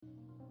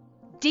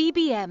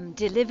DBM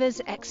delivers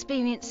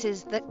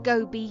experiences that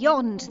go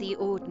beyond the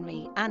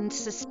ordinary and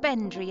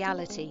suspend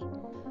reality.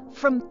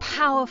 From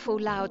powerful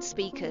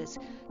loudspeakers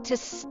to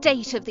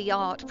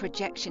state-of-the-art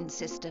projection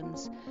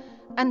systems,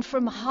 and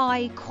from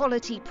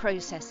high-quality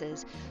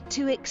processors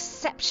to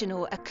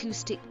exceptional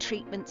acoustic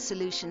treatment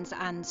solutions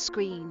and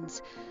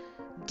screens,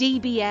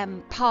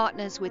 DBM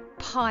partners with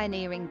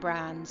pioneering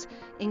brands,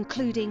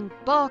 including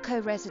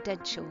Barco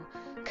Residential,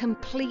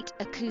 Complete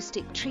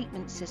Acoustic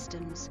Treatment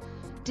Systems,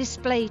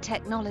 Display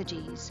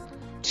Technologies,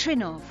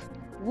 Trinov,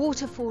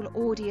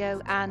 Waterfall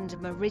Audio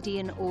and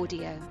Meridian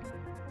Audio.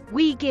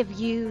 We give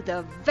you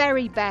the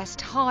very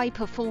best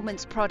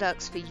high-performance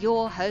products for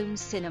your home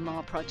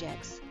cinema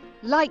projects.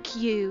 Like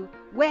you,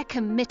 we're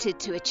committed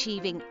to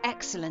achieving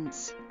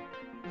excellence.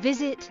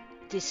 Visit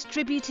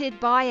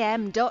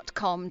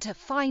distributedbym.com to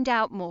find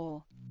out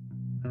more.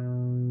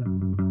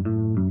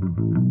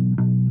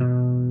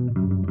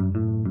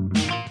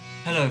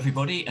 Hello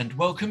everybody and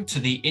welcome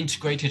to The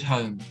Integrated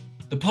Home,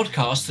 the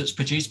podcast that's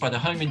produced by the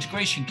home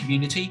integration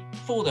community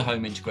for the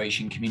home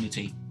integration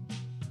community.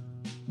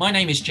 My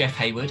name is Jeff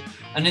Hayward,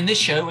 and in this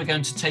show we're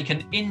going to take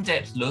an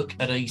in-depth look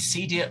at a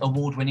CEDIA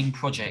award-winning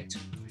project.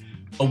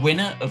 A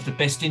winner of the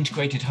Best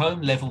Integrated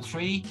Home Level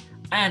 3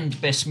 and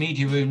Best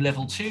Media Room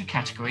Level 2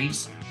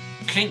 categories,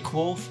 Clink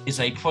Wharf is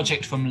a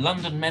project from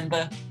London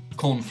member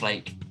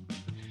Cornflake.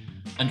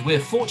 And we're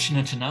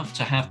fortunate enough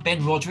to have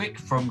Ben Rodrick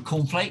from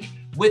Cornflake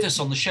with us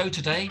on the show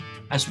today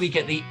as we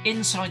get the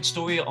inside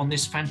story on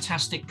this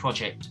fantastic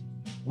project.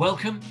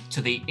 Welcome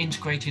to The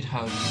Integrated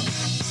Home.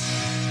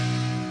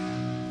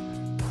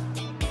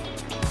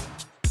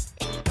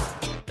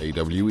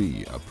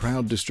 AWE are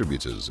proud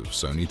distributors of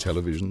Sony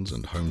televisions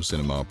and home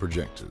cinema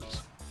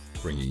projectors,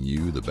 bringing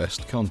you the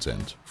best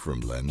content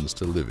from lens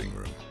to living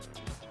room.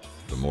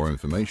 For more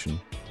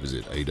information,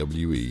 visit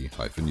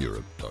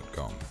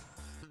awe-europe.com.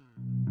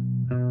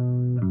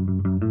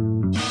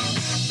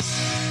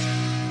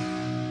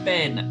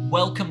 Ben,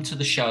 welcome to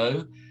the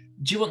show.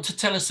 Do you want to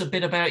tell us a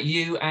bit about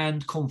you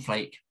and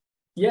Cornflake?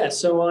 Yeah,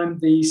 so I'm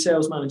the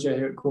sales manager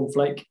here at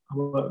Cornflake. I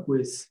work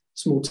with a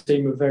small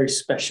team of very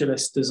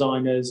specialist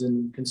designers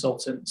and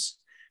consultants,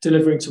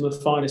 delivering some of the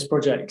finest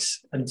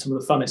projects and some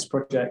of the funnest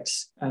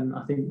projects. And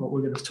I think what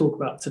we're going to talk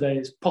about today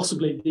is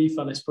possibly the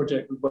funnest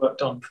project we've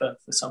worked on for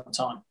some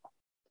time.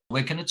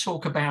 We're going to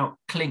talk about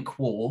Clink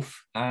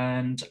Wharf,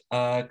 and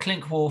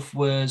Clink Wharf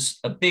was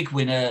a big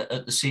winner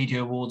at the CEDIA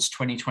Awards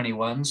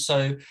 2021.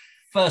 So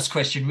first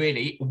question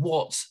really,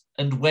 what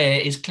and where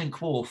is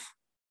Clink Wharf?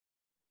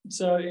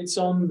 So it's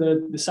on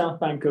the south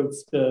bank of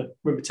the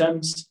River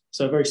Thames,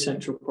 so a very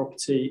central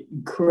property,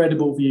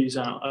 incredible views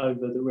out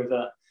over the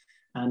river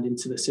and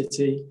into the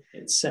city.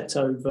 It's set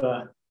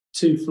over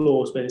 2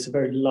 floors, but it's a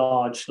very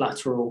large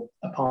lateral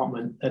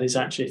apartment that is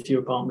actually a few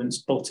apartments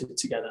bolted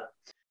together.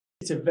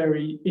 It's a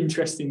very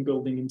interesting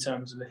building in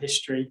terms of the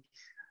history.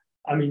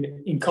 I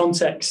mean, in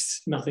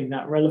context, nothing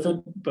that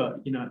relevant, but,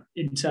 you know,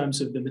 in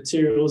terms of the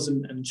materials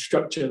and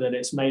structure that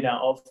it's made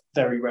out of,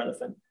 very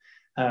relevant.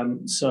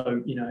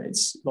 So, you know,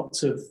 it's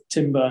lots of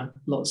timber,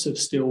 lots of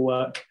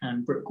steelwork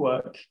and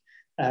brickwork,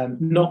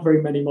 not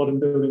very many modern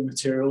building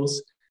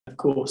materials. Of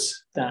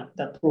course,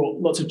 that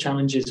brought lots of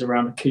challenges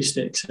around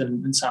acoustics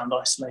and sound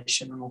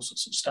isolation and all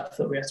sorts of stuff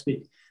that we have to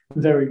be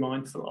very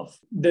mindful of.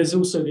 There's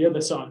also the other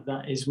side of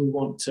that is we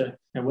want to,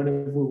 you know,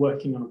 whenever we're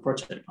working on a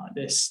project like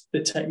this, the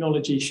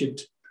technology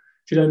should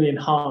only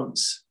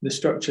enhance the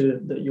structure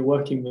that you're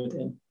working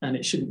within, and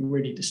it shouldn't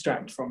really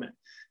distract from it.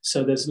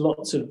 So there's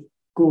lots of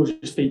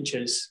gorgeous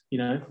features, you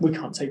know, we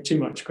can't take too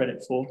much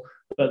credit for,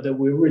 but that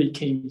we're really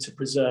keen to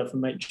preserve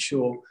and make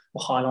sure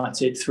we're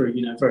highlighted through,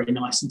 you know, very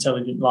nice,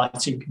 intelligent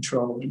lighting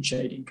control and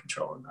shading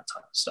control and that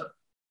type of stuff.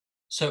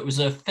 So it was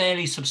a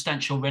fairly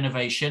substantial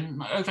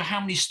renovation. Over how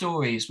many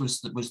stories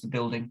was the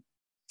building?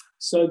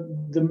 So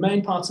the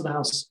main part of the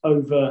house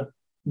over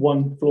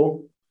 1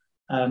 floor.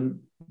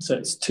 So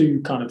it's 2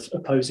 kind of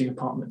opposing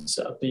apartments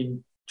that have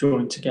been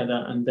joined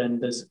together, and then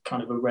there's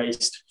kind of a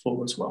raised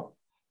floor as well.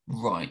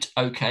 Right,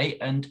 okay.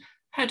 And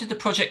how did the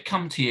project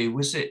come to you?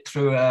 Was it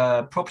through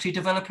a property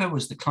developer?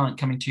 Was the client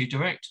coming to you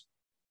direct?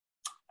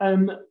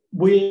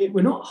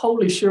 We're not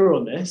wholly sure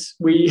on this.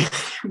 We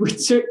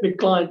took the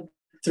client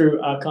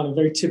through our kind of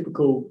very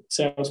typical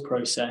sales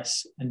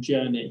process and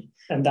journey,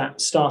 and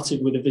that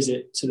started with a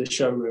visit to the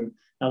showroom.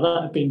 Now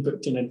that had been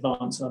booked in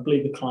advance, and I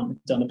believe the client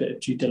had done a bit of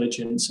due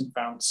diligence and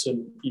found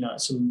some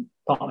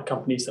partner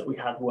companies that we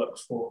had worked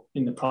for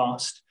in the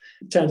past.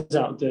 It turns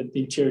out that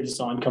the interior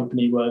design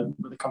company were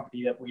the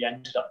company that we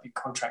ended up being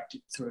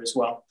contracted through as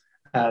well.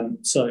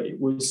 So it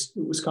was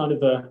kind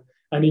of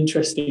an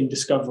interesting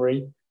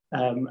discovery,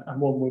 and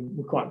one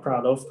we're quite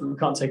proud of. But we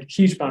can't take a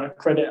huge amount of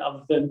credit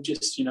other than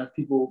just, you know,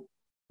 people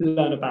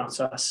learn about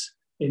us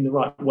in the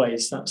right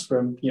ways. That's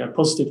from, you know,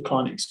 positive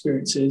client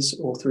experiences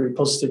or through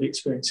positive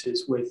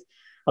experiences with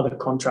other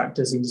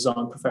contractors and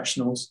design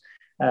professionals.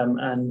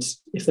 And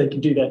if they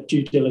can do their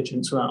due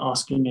diligence without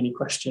asking any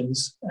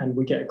questions and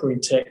we get a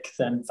green tick,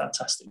 then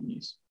fantastic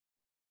news.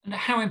 And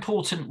how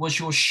important was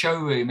your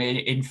showroom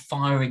in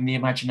firing the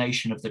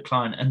imagination of the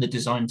client and the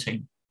design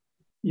team?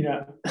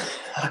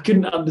 I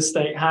couldn't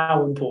understate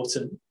how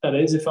important that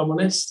is, if I'm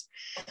honest,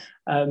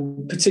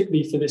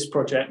 particularly for this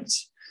project.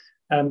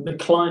 The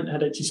client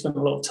had actually spent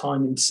a lot of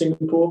time in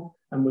Singapore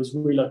and was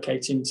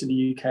relocating to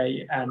the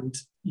UK. And,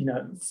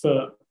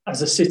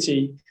 as a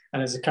city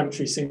and as a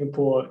country,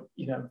 Singapore,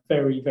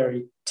 very,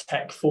 very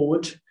tech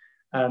forward.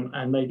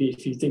 And maybe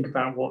if you think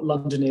about what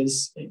London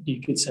is,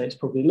 you could say it's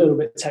probably a little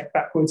bit tech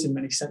backwards in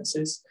many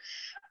senses.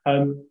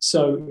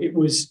 So it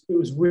was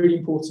really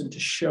important to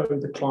show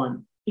the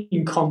client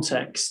in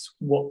context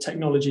what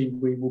technology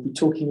we will be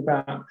talking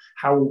about,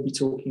 how we'll be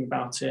talking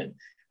about it,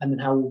 and then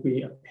how we'll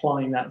be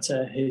applying that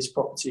to his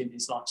property and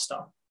his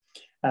lifestyle.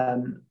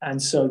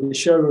 And so the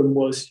showroom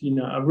was,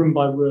 a room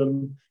by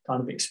room kind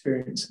of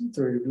experience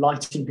through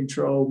lighting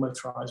control,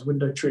 motorized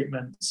window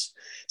treatments,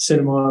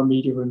 cinema and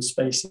media room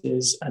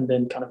spaces, and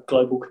then kind of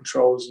global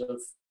controls of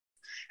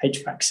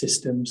HVAC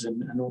systems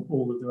and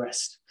all of the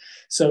rest.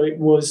 So it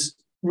was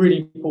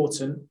really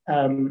important.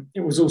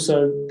 It was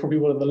also probably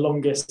one of the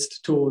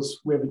longest tours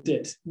we ever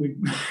did. We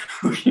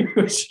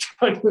were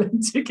struggling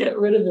to get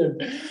rid of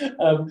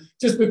him,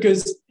 just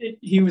because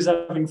he was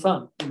having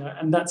fun,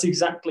 and that's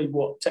exactly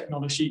what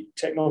technology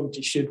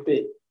should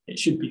be. It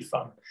should be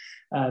fun.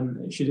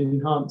 It should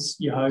enhance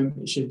your home.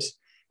 It should,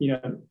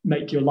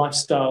 make your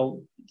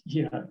lifestyle,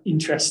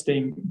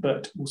 interesting,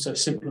 but also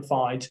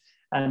simplified.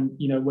 And,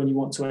 when you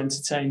want to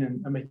entertain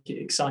and make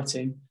it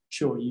exciting,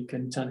 sure, you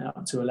can turn it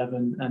up to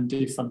 11 and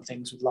do fun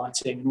things with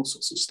lighting and all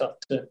sorts of stuff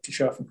to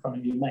show off in front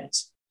of your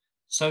mates.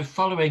 So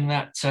following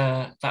that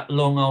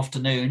long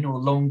afternoon or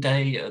long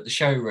day at the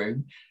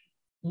showroom,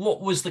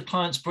 what was the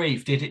client's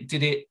brief? Did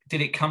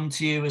it come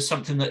to you as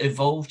something that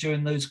evolved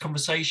during those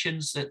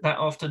conversations that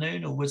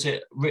afternoon, or was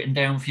it written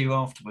down for you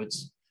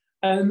afterwards?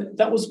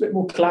 That was a bit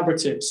more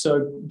collaborative.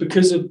 So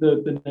because of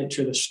the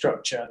nature of the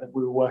structure that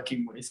we were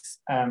working with,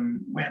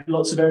 we had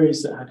lots of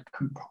areas that had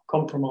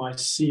compromised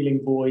ceiling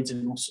voids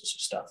and all sorts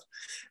of stuff.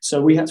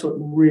 So we had to work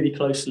really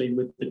closely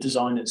with the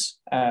designers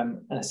and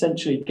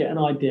essentially get an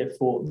idea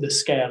for the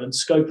scale and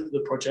scope of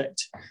the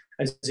project,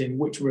 as in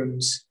which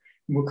rooms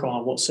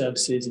require what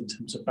services in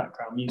terms of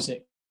background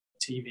music,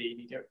 TV,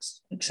 media,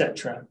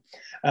 etc.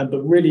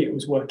 But really it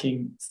was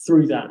working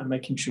through that and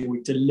making sure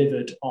we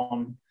delivered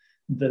on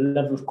the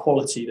level of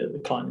quality that the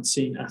client had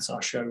seen at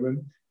our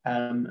showroom,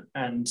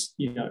 and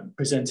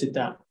presented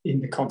that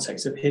in the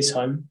context of his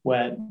home,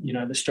 where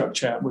the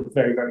structure was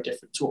very, very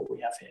different to what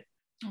we have here.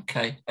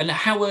 Okay. And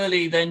how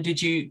early then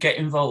did you get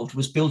involved?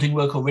 Was building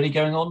work already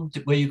going on?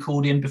 Were you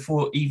called in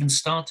before it even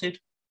started?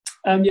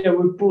 We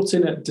were brought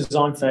in at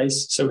design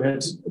phase, so we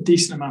had a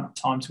decent amount of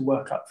time to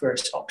work up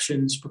various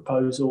options,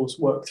 proposals,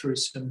 work through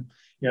some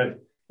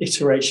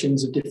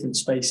iterations of different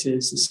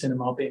spaces, the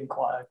cinema being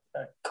quite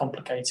a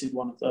complicated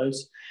one of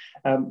those,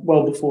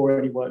 well before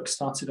any work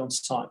started on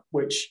site,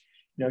 which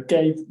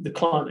gave the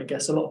client, I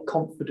guess, a lot of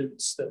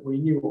confidence that we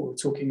knew what we were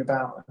talking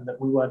about and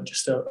that we weren't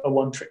just a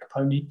one-trick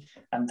pony,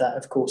 and that,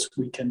 of course,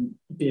 we can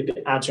be a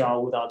bit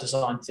agile with our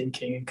design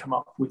thinking and come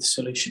up with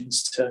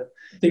solutions to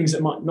things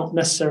that might not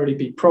necessarily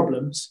be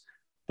problems,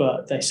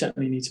 but they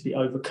certainly need to be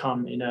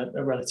overcome in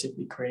a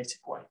relatively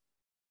creative way.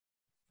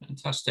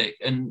 Fantastic.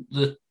 And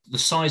the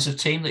size of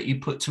team that you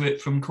put to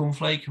it from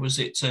Cornflake, was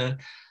it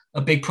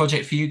a big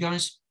project for you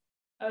guys?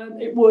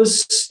 It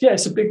was,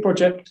 it's a big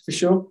project for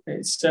sure.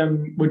 It's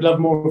we'd love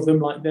more of them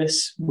like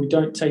this. We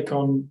don't take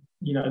on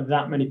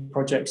that many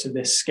projects of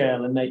this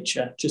scale and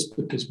nature just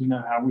because we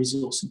know how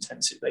resource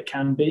intensive they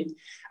can be,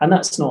 and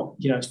that's not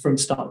from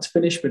start to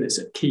finish, but it's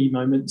at key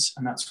moments,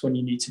 and that's when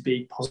you need to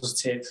be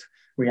positive,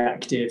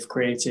 reactive,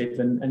 creative,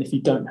 and if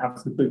you don't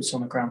have the boots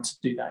on the ground to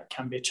do that, it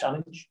can be a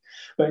challenge.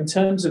 But in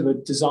terms of a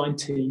design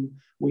team,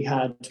 we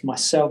had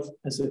myself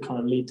as the kind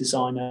of lead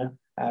designer,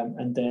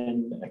 and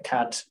then a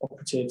CAD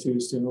operative who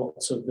was doing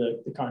lots of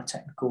the kind of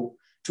technical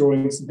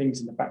drawings and things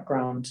in the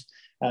background.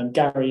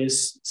 Gary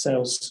is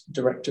sales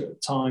director at the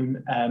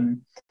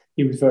time.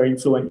 He was very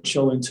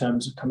influential in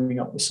terms of coming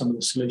up with some of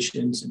the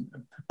solutions and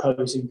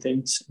proposing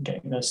things and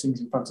getting those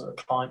things in front of the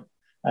client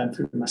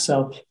through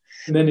myself.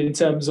 And then in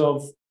terms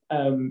of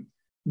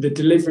the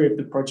delivery of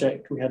the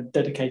project, we had a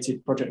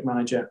dedicated project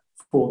manager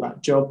for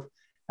that job.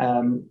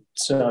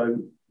 So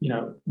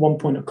one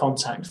point of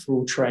contact for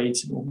all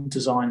trades and all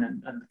design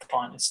and the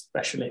client,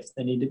 especially if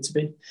they needed to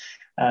be.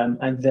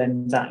 And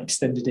then that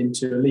extended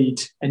into a lead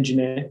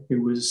engineer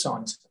who was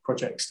assigned to the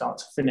project start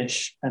to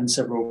finish, and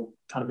several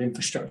kind of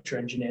infrastructure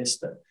engineers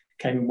that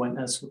came and went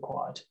as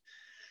required.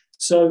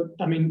 So,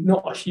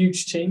 not a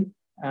huge team,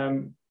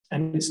 and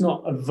it's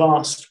not a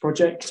vast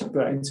project,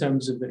 but in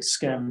terms of the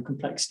scale and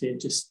complexity,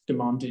 it just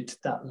demanded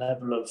that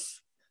level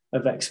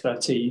of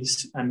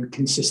expertise and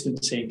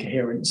consistency and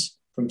coherence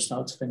from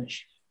start to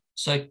finish.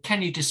 So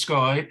can you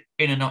describe,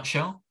 in a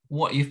nutshell,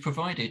 what you've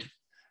provided?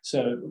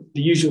 So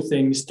the usual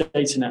things,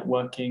 data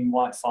networking,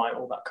 Wi-Fi,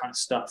 all that kind of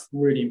stuff,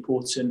 really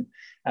important,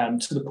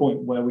 to the point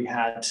where we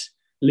had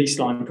lease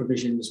line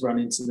provisions run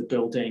into the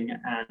building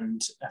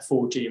and a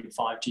 4G and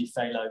 5G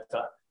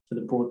failover for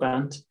the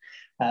broadband.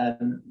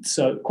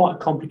 So quite a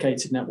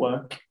complicated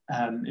network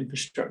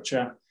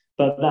infrastructure,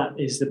 But that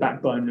is the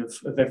backbone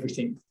of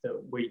everything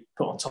that we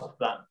put on top of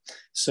that.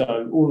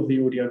 So all of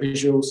the audio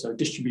visuals, so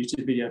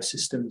distributed video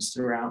systems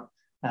throughout,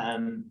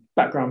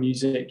 background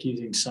music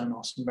using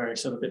Sonos and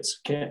various other bits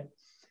of kit.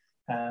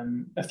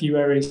 A few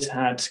areas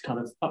had kind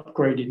of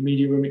upgraded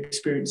media room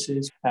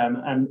experiences,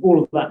 and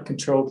all of that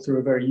controlled through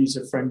a very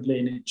user-friendly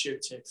and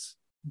intuitive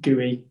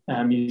GUI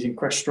using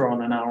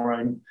Crestron and our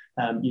own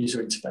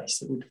user interface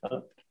that we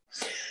developed.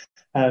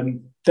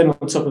 Then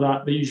on top of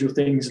that, the usual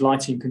things,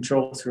 lighting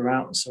control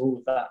throughout. So all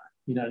of that,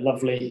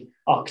 lovely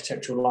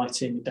architectural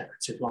lighting,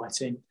 decorative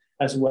lighting,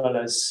 as well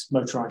as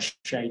motorized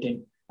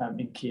shading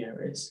in key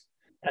areas.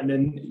 And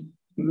then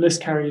the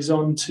list carries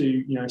on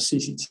to,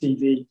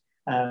 CCTV,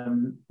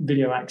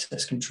 video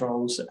access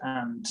controls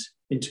and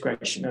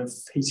integration of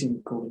heating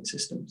and cooling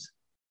systems.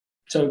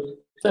 So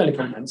fairly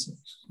comprehensive.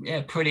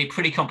 Yeah,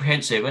 pretty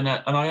comprehensive. And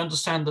I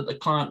understand that the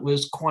client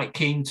was quite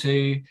keen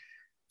to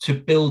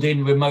build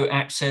in remote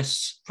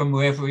access from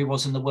wherever he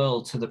was in the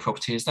world to the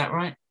property. Is that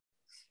right?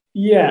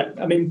 Yeah,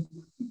 I mean,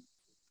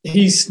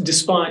 he's,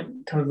 despite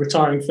kind of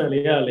retiring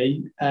fairly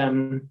early,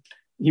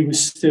 he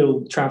was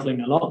still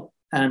traveling a lot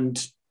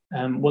and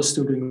was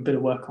still doing a bit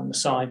of work on the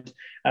side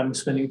and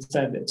was spending a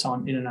fair bit of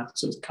time in and out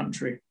of the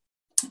country.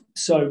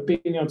 So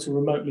being able to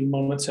remotely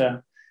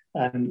monitor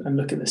and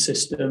look at the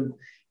system,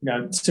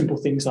 simple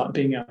things like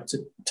being able to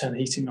turn the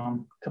heating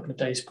on a couple of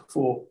days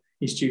before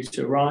he's due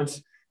to arrive,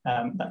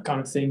 that kind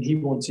of thing. He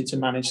wanted to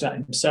manage that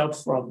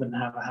himself rather than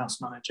have a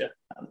house manager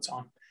at the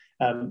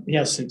time. He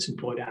has since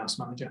employed a house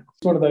manager.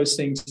 It's one of those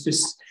things,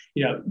 just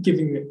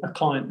giving a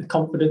client the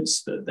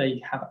confidence that they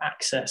have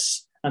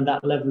access and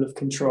that level of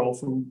control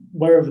from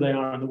wherever they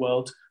are in the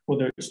world,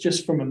 whether it's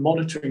just from a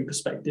monitoring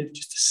perspective,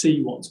 just to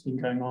see what's been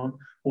going on,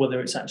 or whether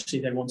it's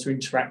actually they want to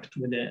interact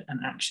with it and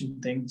action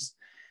things.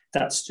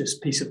 That's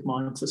just peace of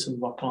mind for some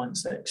of our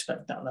clients. They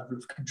expect that level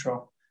of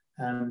control,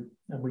 and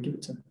we give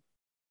it to them.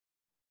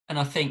 And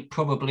I think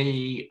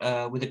probably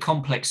with a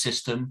complex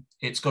system,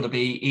 it's got to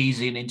be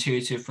easy and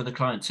intuitive for the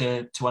client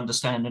to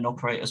understand and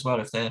operate as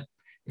well, if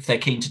they're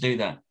keen to do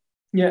that.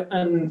 Yeah,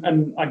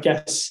 and I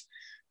guess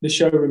the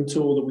showroom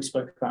tool that we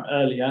spoke about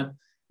earlier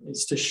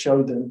is to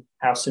show them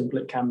how simple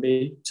it can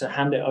be, to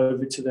hand it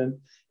over to them,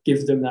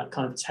 give them that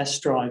kind of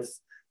test drive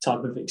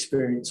type of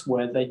experience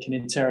where they can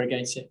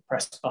interrogate it,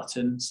 press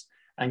buttons,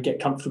 and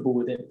get comfortable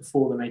with it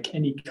before they make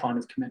any kind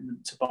of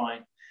commitment to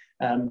buying.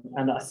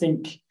 And I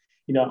think,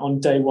 on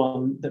day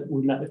one that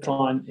we met the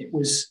client, it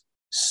was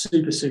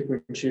super,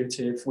 super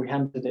intuitive. We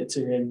handed it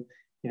to him.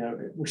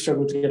 We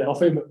struggled to get it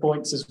off him at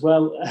points as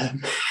well.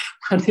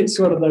 And it's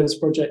one of those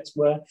projects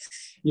where,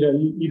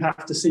 you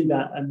have to see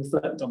that and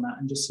reflect on that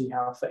and just see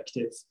how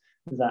effective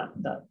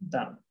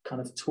that kind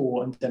of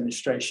tour and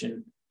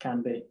demonstration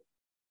can be.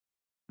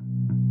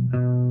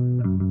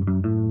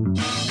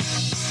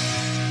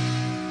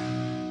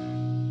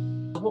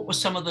 What were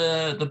some of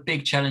the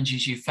big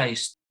challenges you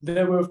faced?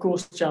 There were, of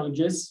course,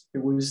 challenges.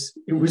 It was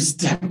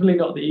definitely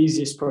not the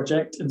easiest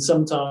project. And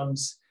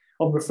sometimes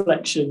on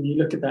reflection, you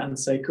look at that and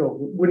say, cool,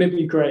 wouldn't it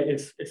be great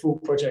if all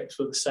projects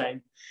were the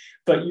same?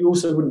 But you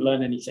also wouldn't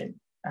learn anything.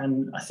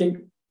 And I think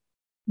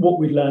what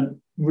we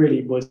learned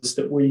really was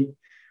that we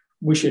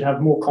should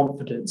have more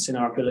confidence in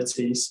our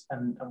abilities,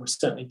 and we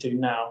certainly do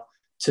now,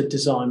 to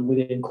design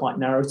within quite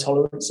narrow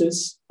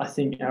tolerances. I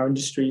think our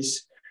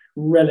industry's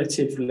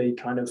relatively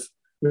kind of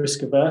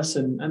risk averse,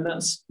 and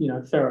that's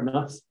fair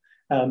enough.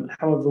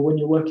 However, when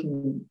you're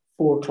working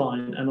for a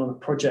client and on a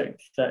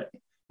project that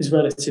is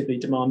relatively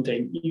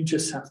demanding, you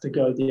just have to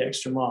go the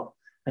extra mile,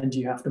 and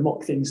you have to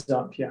mock things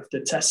up, you have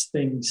to test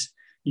things,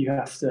 you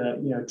have to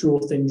draw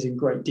things in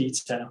great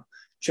detail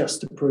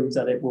just to prove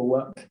that it will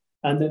work,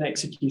 and then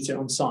execute it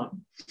on site.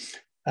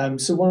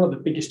 So one of the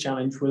biggest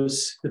challenge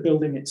was the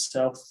building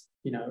itself.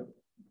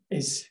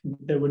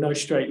 There were no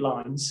straight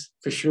lines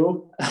for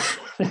sure.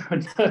 There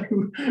were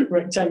no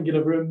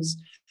rectangular rooms.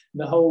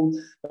 The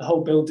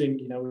whole building,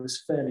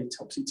 was fairly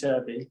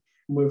topsy-turvy,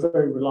 and we were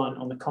very reliant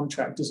on the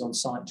contractors on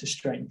site to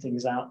straighten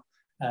things out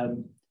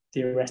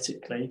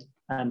theoretically,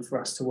 and for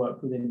us to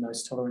work within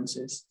those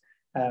tolerances.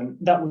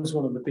 That was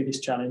one of the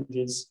biggest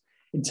challenges.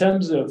 In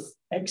terms of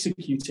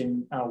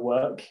executing our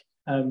work,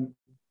 from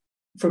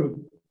a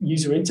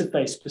user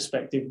interface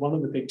perspective, one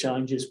of the big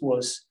challenges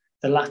was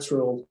the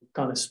lateral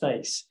kind of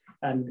space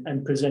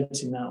and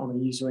presenting that on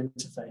a user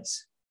interface.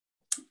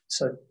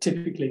 So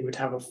typically we'd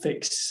have a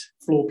fixed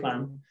floor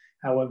plan.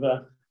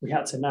 However, we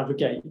had to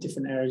navigate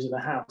different areas of the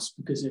house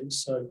because it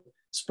was so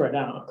spread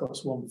out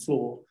across one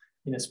floor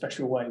in a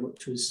special way,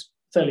 which was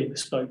fairly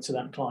bespoke to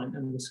that client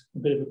and was a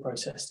bit of a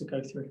process to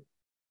go through.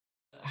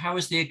 How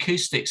was the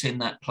acoustics in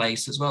that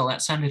place as well?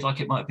 That sounded like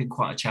it might have been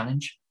quite a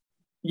challenge.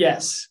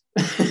 Yes.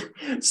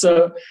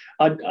 So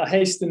I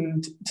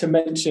hastened to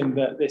mention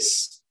that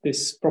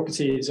this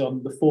property is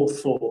on the 4th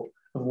floor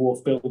of a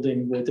Wharf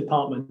building with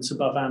apartments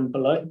above and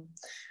below,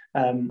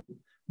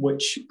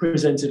 which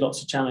presented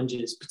lots of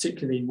challenges,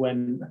 particularly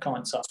when the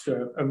client's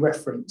after a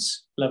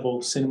reference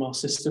level cinema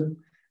system,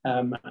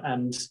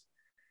 and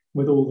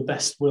with all the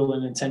best will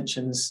and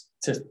intentions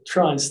to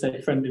try and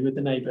stay friendly with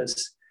the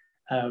neighbours.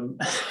 Um,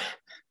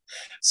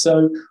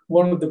 so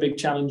one of the big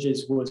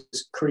challenges was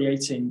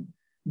creating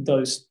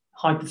those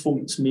high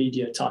performance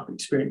media type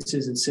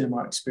experiences and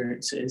cinema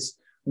experiences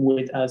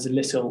with as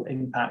little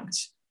impact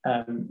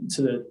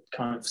to the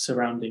kind of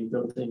surrounding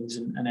buildings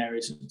and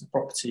areas of the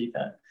property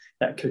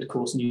that could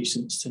cause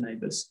nuisance to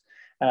neighbours.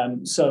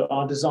 So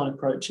our design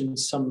approach in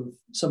some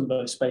of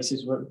those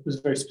spaces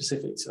was very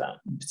specific to that.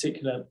 In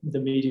particular, the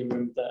media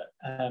room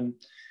that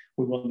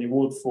we won the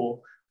award for,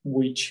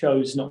 we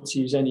chose not to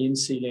use any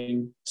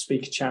in-ceiling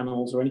speaker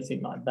channels or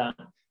anything like that.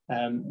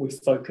 We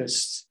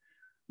focused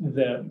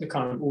the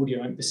kind of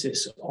audio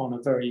emphasis on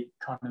a very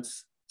kind of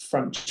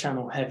front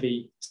channel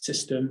heavy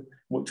system,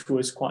 which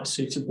was quite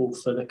suitable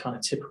for the kind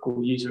of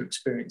typical user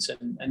experience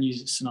and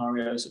user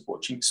scenarios of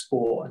watching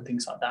sport and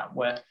things like that,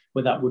 where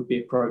that would be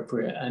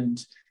appropriate. And,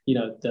 you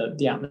know,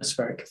 the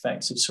atmospheric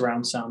effects of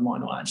surround sound might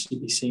not actually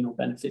be seen or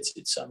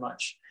benefited so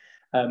much.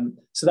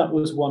 So that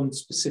was one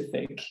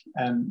specific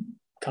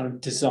kind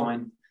of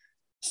design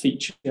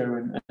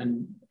feature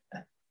and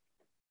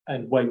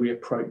way we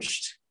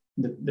approached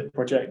the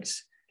project.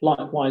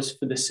 Likewise,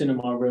 for the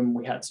cinema room,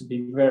 we had to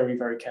be very,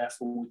 very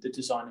careful with the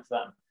design of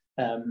that.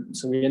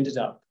 So we ended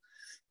up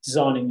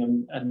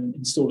designing and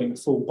installing a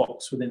full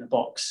box within a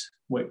box,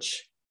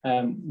 which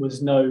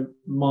was no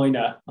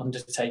minor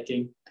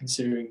undertaking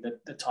considering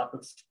the type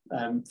of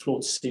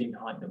floor-to-ceiling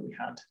height that we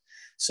had.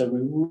 So we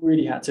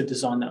really had to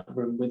design that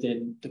room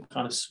within the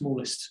kind of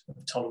smallest of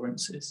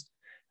tolerances.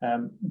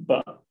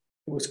 But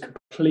it was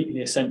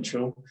completely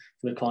essential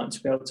for the client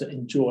to be able to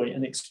enjoy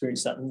and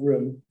experience that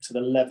room to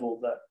the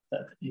level that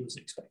he was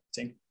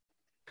expecting.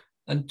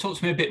 And talk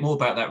to me a bit more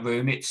about that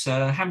room. It's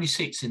how many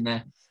seats in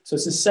there? So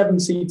it's a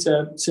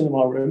 7-seater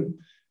cinema room.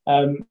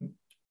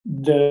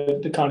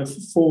 The kind of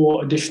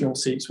 4 additional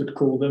seats, we'd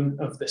call them,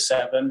 of the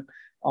 7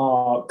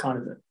 are kind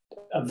of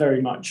a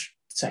very much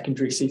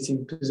secondary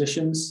seating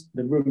positions.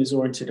 The room is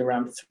oriented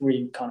around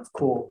 3 kind of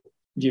core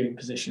viewing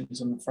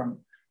positions on the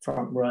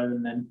front row,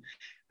 and then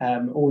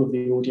all of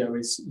the audio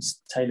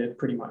is tailored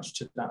pretty much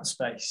to that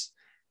space.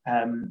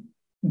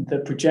 The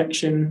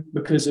projection,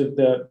 because of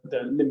the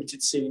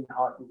limited ceiling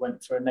height, we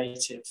went for a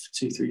native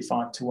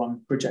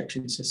 235:1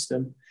 projection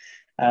system.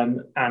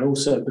 And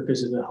also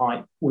because of the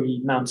height, we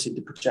mounted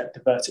the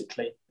projector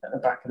vertically at the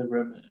back of the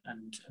room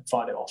and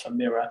fired it off a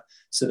mirror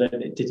so that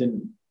it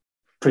didn't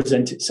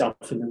present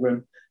itself in the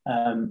room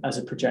as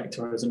a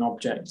projector or as an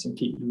object, and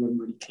keep the room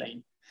really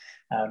clean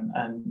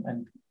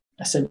and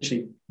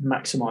essentially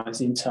maximise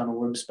the internal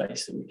room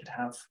space that we could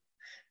have.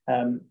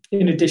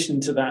 In addition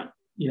to that,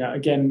 you know,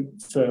 again,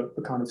 for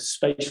kind of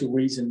spatial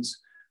reasons,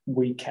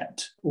 we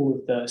kept all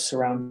of the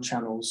surround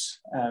channels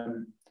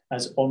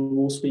as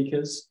on-wall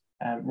speakers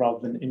rather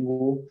than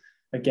in-wall,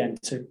 again,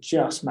 to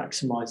just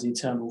maximise the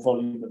internal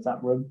volume of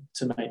that room,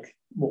 to make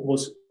what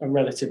was a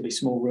relatively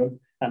small room,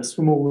 and a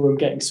small room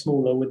getting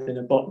smaller within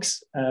a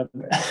box,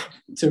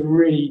 to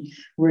really,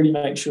 really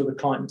make sure the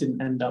client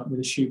didn't end up with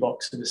a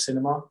shoebox of a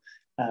cinema,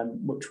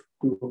 which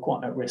we were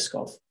quite at risk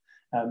of.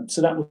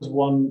 So that was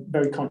one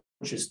very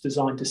conscious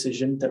design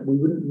decision that we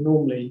wouldn't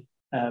normally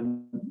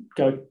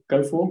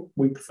go for.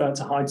 We prefer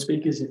to hide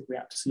speakers if we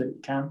absolutely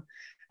can.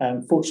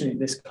 Fortunately,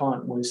 this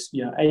client was,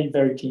 you know, A,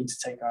 very keen to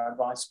take our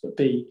advice, but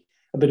B,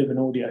 a bit of an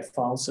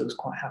audiophile, so I was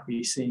quite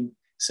happy seeing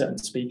certain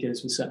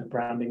speakers with certain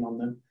branding on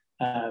them,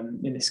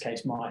 in this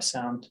case, My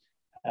Sound,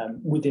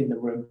 within the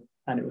room,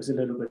 and it was a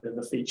little bit of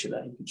a feature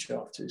that he could show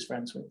off to his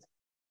friends with.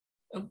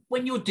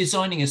 When you're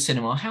designing a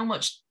cinema, how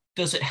much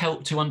does it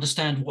help to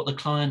understand what the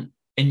client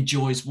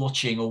enjoys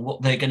watching or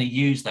what they're going to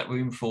use that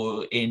room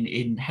for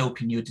in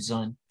helping your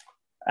design?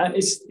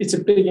 It's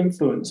a big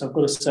influence, I've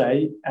got to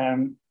say.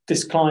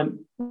 This client,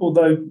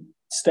 although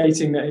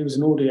stating that he was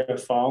an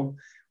audiophile,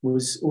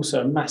 was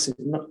also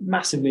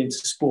massively into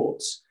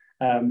sports.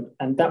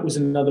 And that was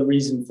another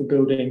reason for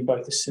building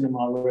both a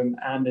cinema room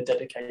and a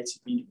dedicated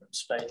media room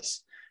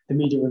space. The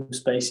media room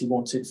space he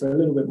wanted for a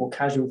little bit more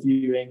casual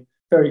viewing,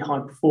 very high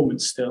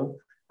performance still,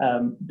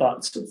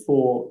 but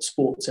for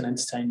sports and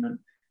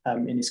entertainment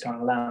in this kind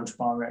of lounge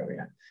bar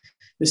area.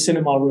 The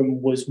cinema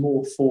room was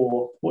more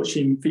for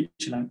watching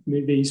feature-length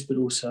movies, but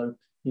also,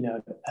 you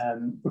know,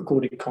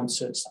 recorded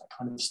concerts, that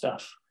kind of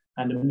stuff,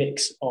 and a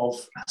mix of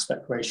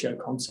aspect ratio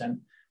content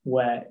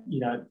where, you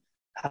know,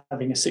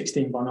 having a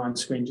 16:9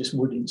 screen just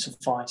wouldn't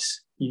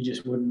suffice. You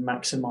just wouldn't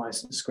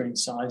maximise the screen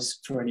size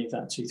for any of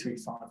that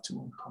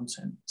 235:1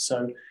 content.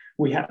 So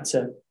we had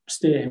to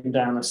steer him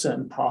down a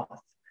certain path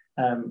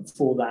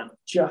for that,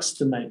 just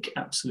to make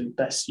absolute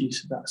best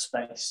use of that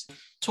space.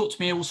 Talk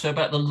to me also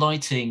about the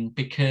lighting,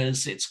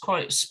 because it's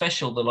quite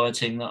special, the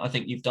lighting that I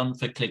think you've done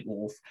for Clink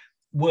Wharf.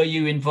 Were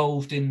you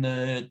involved in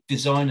the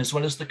design as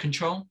well as the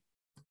control?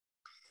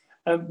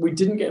 We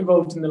didn't get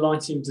involved in the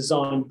lighting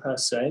design per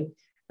se.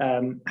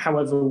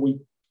 However, we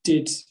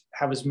did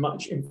have as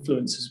much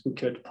influence as we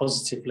could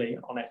positively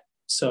on it.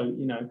 So,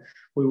 you know,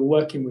 we were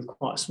working with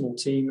quite a small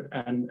team,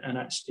 and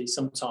actually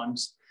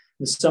sometimes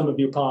the sum of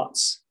your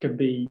parts can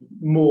be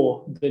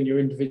more than your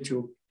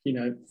individual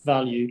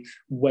value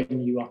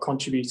when you are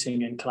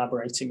contributing and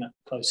collaborating that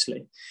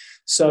closely.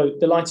 So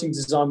the lighting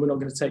design, we're not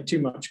going to take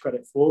too much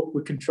credit for.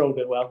 We controlled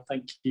it well,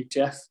 thank you,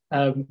 Jeff.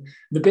 The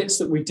bits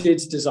that we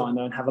did design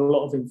though and have a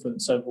lot of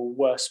influence over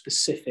were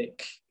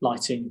specific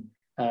lighting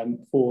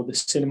for the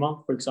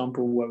cinema, for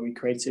example, where we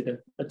created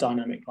a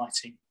dynamic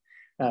lighting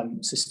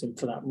system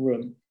for that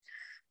room.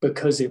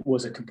 Because it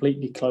was a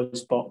completely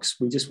closed box,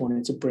 we just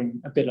wanted to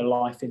bring a bit of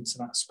life into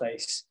that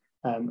space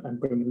and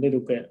bring a little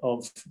bit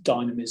of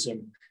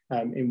dynamism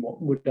in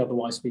what would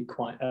otherwise be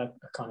quite a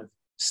kind of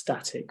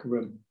static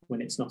room when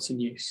it's not in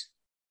use.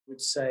 I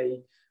would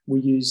say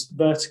we used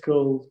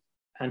vertical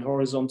and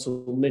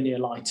horizontal linear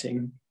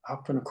lighting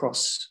up and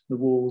across the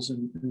walls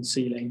and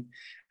ceiling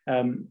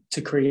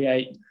to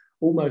create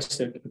almost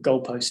a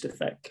goalpost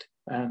effect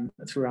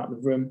throughout the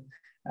room.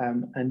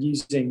 And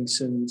using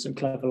some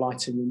clever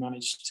lighting, we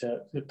managed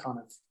to kind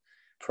of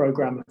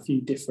program a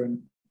few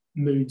different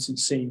moods and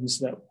scenes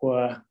that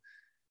were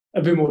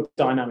a bit more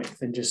dynamic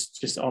than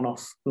just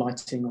on-off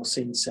lighting or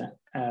scene set.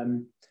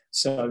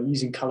 So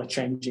using color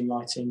changing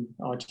lighting,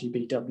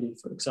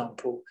 RGBW, for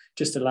example,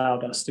 just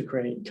allowed us to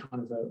create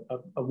kind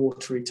of a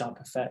watery type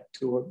effect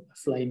or a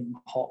flame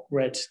hot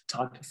red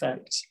type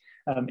effect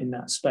in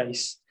that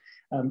space.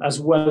 As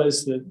well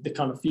as the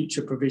kind of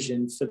future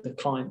provision for the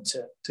client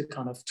to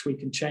kind of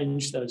tweak and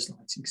change those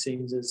lighting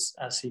scenes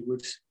as he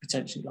would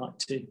potentially like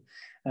to.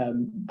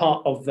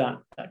 Part of that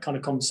kind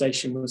of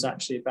conversation was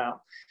actually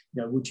about,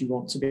 would you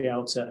want to be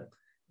able to,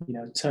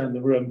 turn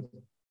the room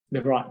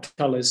the right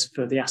colours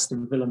for the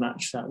Aston Villa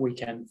match that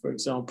weekend, for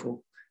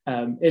example.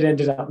 It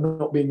ended up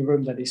not being a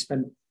room that he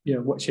spent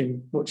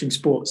watching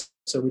sports,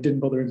 so we didn't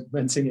bother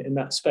implementing it in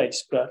that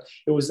space, but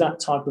it was that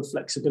type of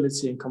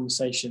flexibility and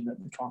conversation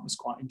that the client was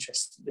quite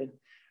interested in.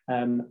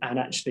 And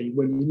actually,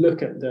 when you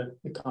look at the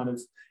kind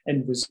of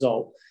end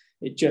result,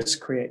 it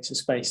just creates a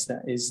space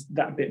that is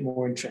that bit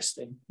more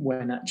interesting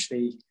when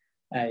actually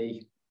a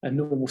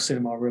normal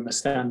cinema room, a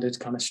standard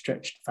kind of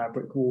stretched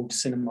fabric walled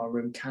cinema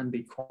room, can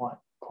be quite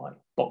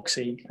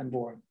boxy and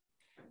boring.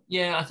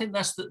 Yeah, I think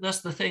that's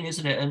the thing,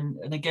 isn't it?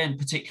 And again,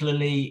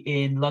 particularly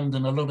in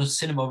London, a lot of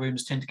cinema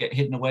rooms tend to get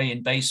hidden away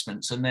in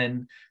basements and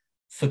then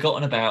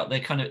forgotten about.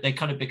 They kind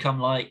of become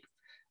like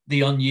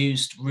the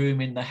unused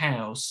room in the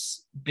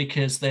house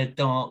because they're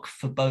dark,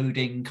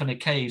 foreboding kind of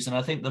caves. And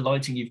I think the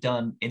lighting you've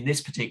done in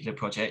this particular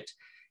project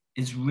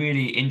is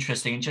really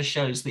interesting and just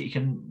shows that you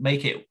can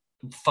make it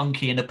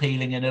funky and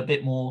appealing and a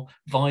bit more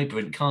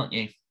vibrant, can't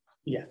you?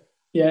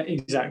 Yeah,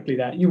 exactly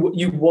that. You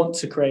want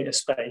to create a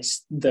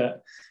space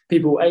that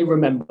people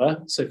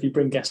remember. So if you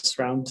bring guests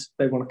around,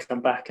 they want to come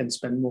back and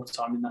spend more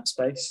time in that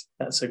space.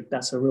 That's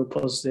a real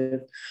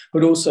positive.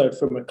 But also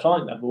from a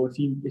client level, if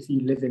you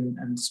live in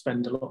and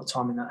spend a lot of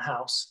time in that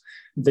house,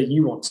 that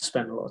you want to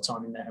spend a lot of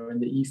time in there, and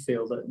that you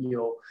feel that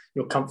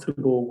you're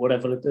comfortable,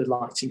 whatever the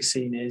lighting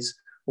scene is,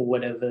 or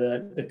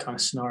whatever the kind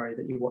of scenario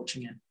that you're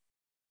watching in.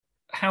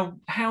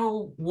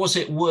 How was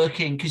it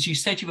working? Because you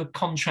said you were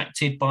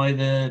contracted by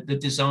the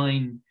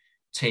design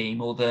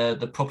team or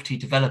the property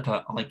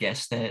developer, I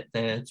guess.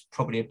 There's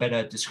probably a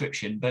better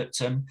description. But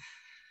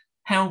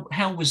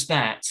how was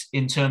that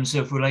in terms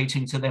of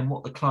relating to them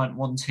what the client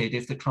wanted,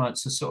 if the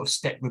client's a sort of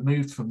step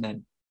removed from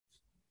them?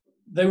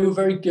 They were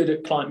very good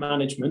at client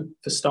management,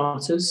 for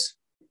starters.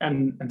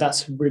 And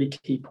that's a really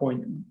key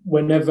point.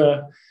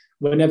 Whenever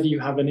you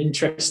have an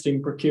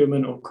interesting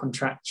procurement or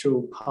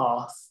contractual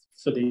path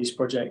for these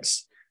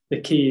projects,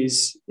 the key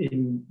is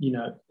in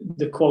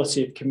the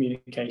quality of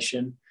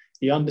communication,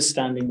 the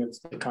understanding of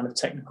the kind of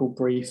technical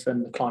brief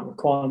and the client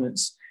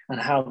requirements,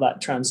 and how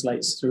that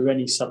translates through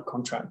any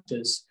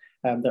subcontractors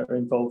that are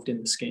involved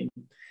in the scheme.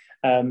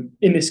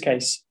 In this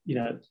case,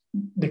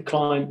 the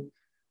client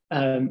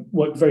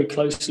worked very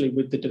closely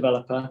with the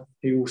developer,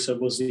 who also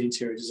was the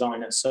interior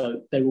designer.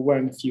 So they were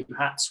wearing a few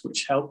hats,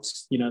 which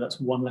helped. That's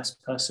one less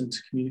person to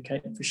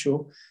communicate for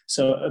sure.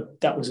 So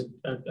that was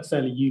a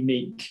fairly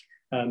unique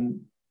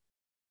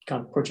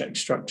kind of project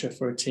structure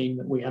for a team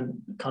that we hadn't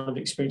kind of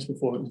experienced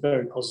before. It was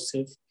very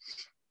positive.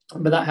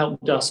 But that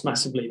helped us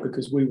massively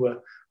because we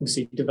were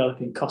obviously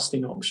developing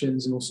costing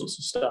options and all sorts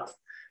of stuff,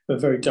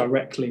 but very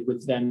directly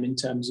with them in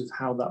terms of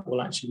how that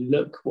will actually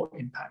look, what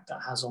impact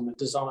that has on the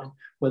design,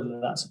 whether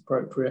that's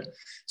appropriate.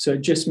 So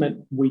it just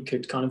meant we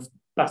could kind of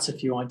bat a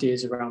few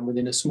ideas around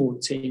within a smaller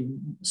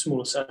team,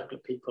 smaller circle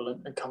of people,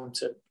 and come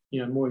to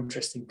more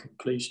interesting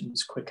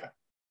conclusions quicker.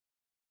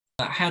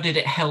 How did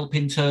it help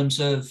in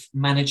terms of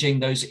managing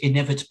those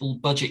inevitable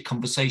budget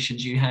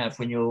conversations you have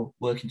when you're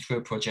working through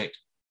a project?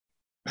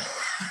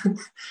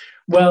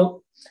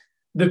 Well,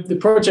 the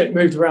project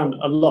moved around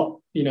a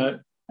lot.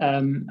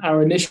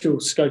 Our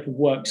initial scope of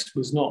works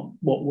was not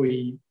what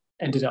we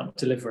ended up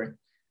delivering.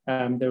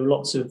 There were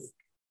lots of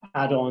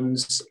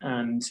add-ons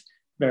and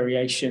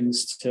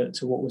variations to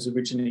what was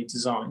originally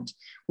designed,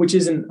 which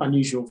isn't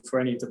unusual for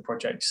any of the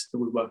projects that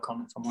we work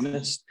on, if I'm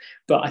honest.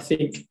 But I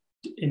think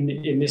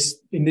in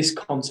this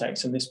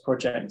context and this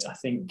project, I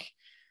think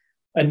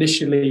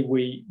initially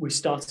we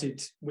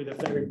started with a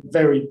very,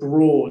 very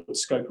broad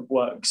scope of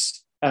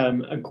works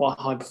and quite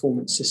a high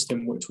performance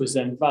system, which was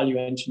then value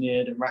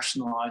engineered and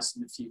rationalized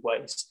in a few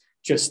ways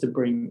just to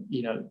bring,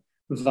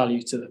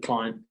 value to the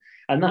client.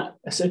 And that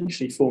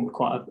essentially formed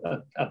quite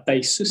a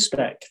base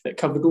spec that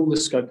covered all the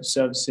scope of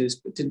services,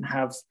 but didn't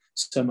have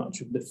so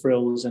much of the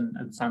frills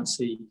and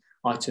fancy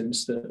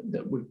items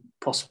that we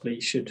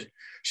possibly should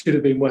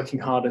have been working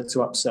harder to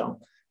upsell.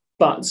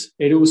 But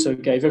it also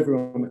gave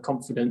everyone the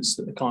confidence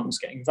that the client was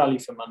getting value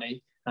for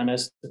money. And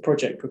as the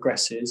project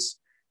progresses,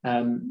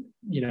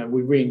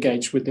 we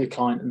re-engaged with the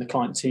client and the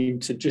client team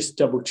to just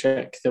double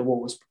check that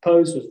what was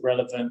proposed was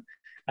relevant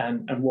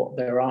and what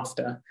they're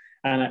after.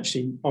 And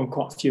actually, on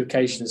quite a few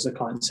occasions, the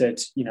client said,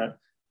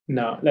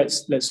 no,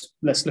 let's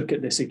look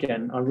at this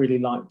again. I really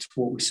liked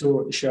what we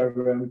saw at the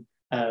showroom.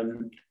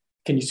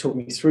 Can you talk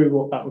me through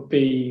what that would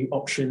be,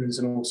 options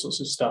and all sorts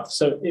of stuff?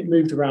 So it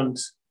moved around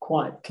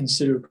quite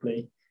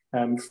considerably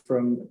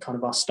from kind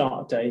of our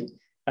start date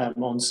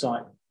on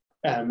site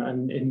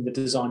and in the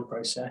design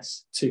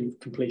process to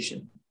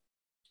completion.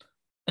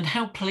 And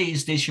how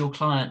pleased is your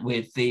client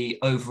with the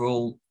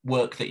overall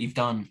work that you've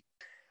done?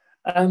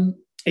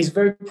 He's a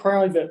very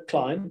private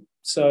client,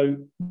 so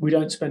we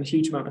don't spend a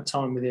huge amount of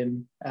time with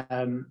him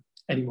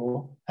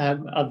anymore,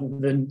 other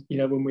than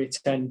when we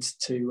attend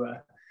to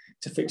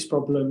fix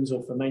problems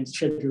or for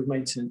scheduled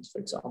maintenance, for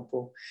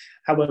example.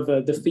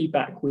 However, the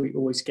feedback we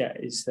always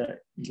get is that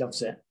he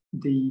loves it.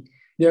 The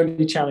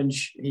only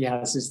challenge he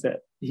has is that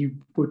he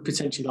would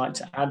potentially like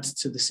to add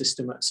to the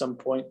system at some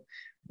point,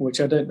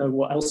 which I don't know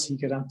what else he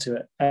could add to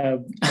it,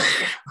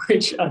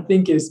 which I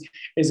think is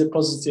a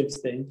positive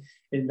thing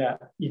in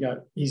that,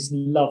 he's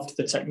loved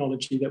the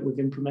technology that we've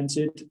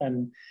implemented,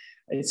 and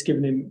it's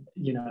given him,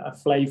 a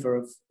flavour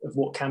of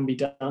what can be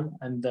done,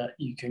 and that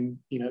you can,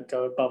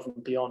 go above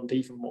and beyond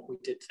even what we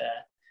did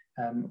there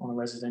on a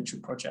residential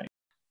project.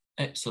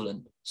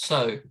 Excellent.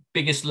 So,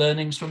 biggest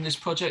learnings from this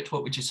project,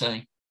 what would you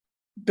say?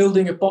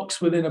 Building a box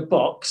within a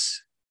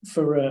box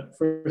for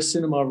a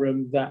cinema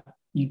room that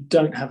you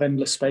don't have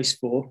endless space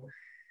for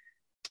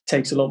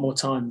takes a lot more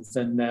time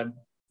than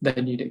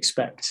you'd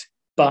expect.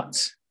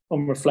 But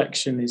on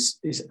reflection,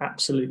 is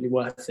absolutely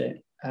worth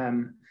it.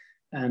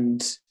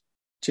 And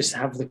just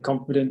have the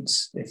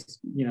confidence, if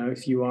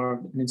you are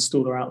an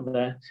installer out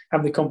there,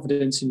 have the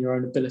confidence in your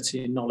own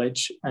ability and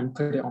knowledge, and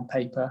put it on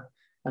paper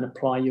and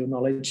apply your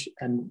knowledge,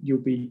 and you'll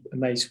be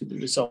amazed with the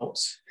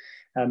results.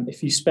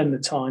 If you spend the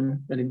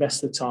time and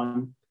invest the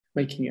time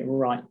making it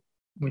right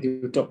with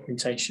your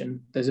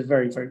documentation, there's a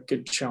very, very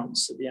good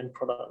chance that the end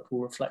product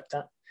will reflect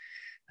that.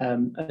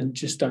 And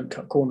just don't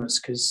cut corners,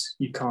 because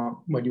you can't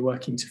when you're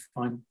working to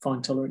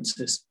find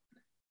tolerances.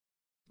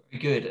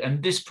 Very good.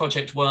 And this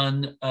project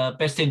won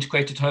Best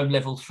Integrated Home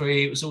Level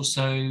 3. It was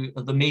also,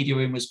 the media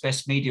room was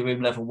Best Media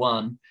Room Level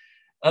 1.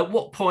 At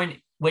what point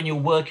when you're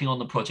working on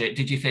the project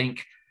did you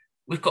think,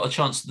 we've got a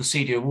chance at the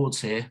CEDIA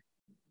Awards here?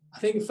 I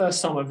think the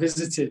first time I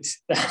visited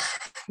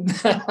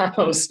the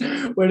house,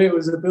 when it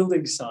was a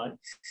building site,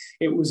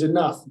 it was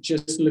enough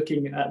just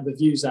looking at the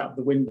views out of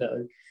the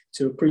window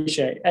to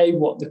appreciate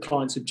what the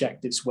client's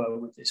objectives were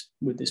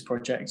with this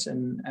project,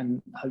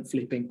 and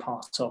hopefully being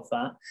part of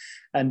that,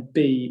 and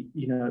B,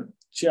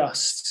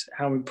 just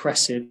how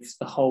impressive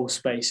the whole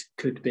space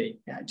could be.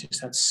 It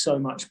just had so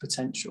much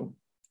potential.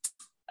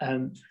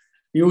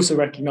 We also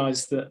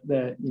recognise that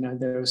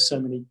there are so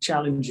many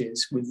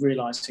challenges with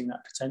realising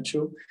that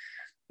potential.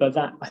 But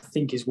that, I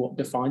think, is what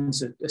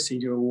defines a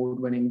CEDIA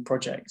award-winning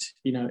project.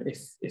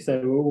 If they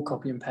were all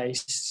copy and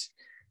paste,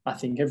 I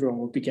think everyone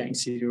would be getting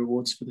CEDIA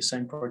awards for the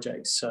same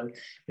project. So,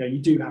 you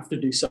do have to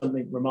do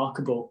something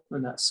remarkable,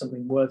 and that's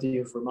something worthy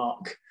of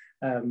remark,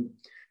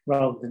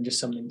 rather than just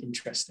something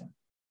interesting.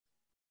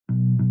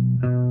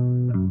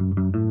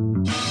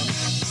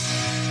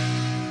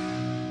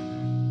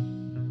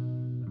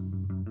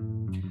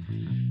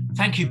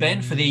 Thank you,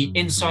 Ben, for the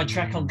inside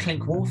track on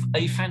Clink Wharf,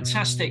 a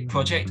fantastic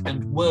project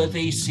and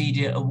worthy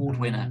CEDIA award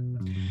winner.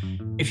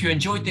 If you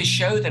enjoyed this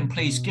show, then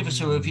please give us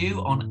a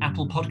review on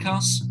Apple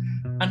Podcasts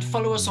and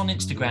follow us on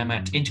Instagram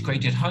at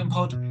Integrated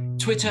HomePod,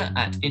 Twitter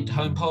at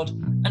IntHomePod,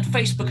 and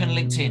Facebook and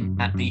LinkedIn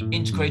at the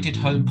Integrated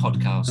Home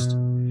Podcast.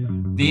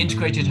 The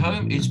Integrated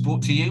Home is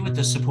brought to you with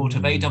the support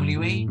of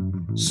AWE,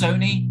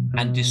 Sony,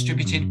 and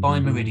distributed by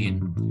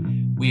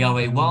Meridian. We are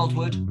a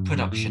Wildwood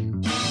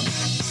production.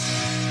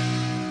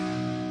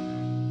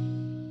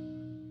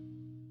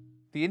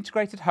 The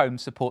Integrated Home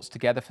supports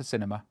Together for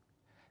Cinema.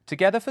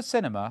 Together for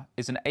Cinema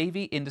is an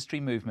AV industry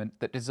movement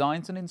that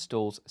designs and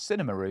installs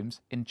cinema rooms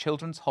in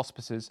children's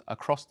hospices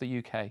across the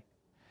UK.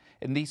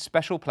 In these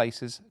special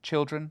places,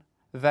 children,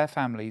 their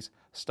families,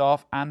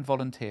 staff and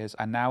volunteers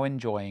are now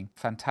enjoying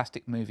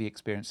fantastic movie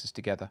experiences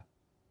together.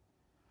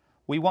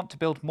 We want to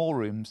build more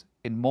rooms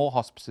in more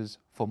hospices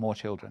for more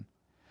children.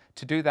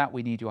 To do that,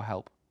 we need your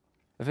help.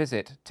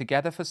 Visit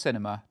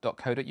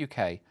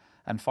togetherforcinema.co.uk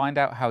and find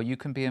out how you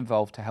can be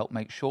involved to help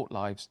make short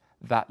lives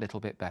that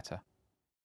little bit better.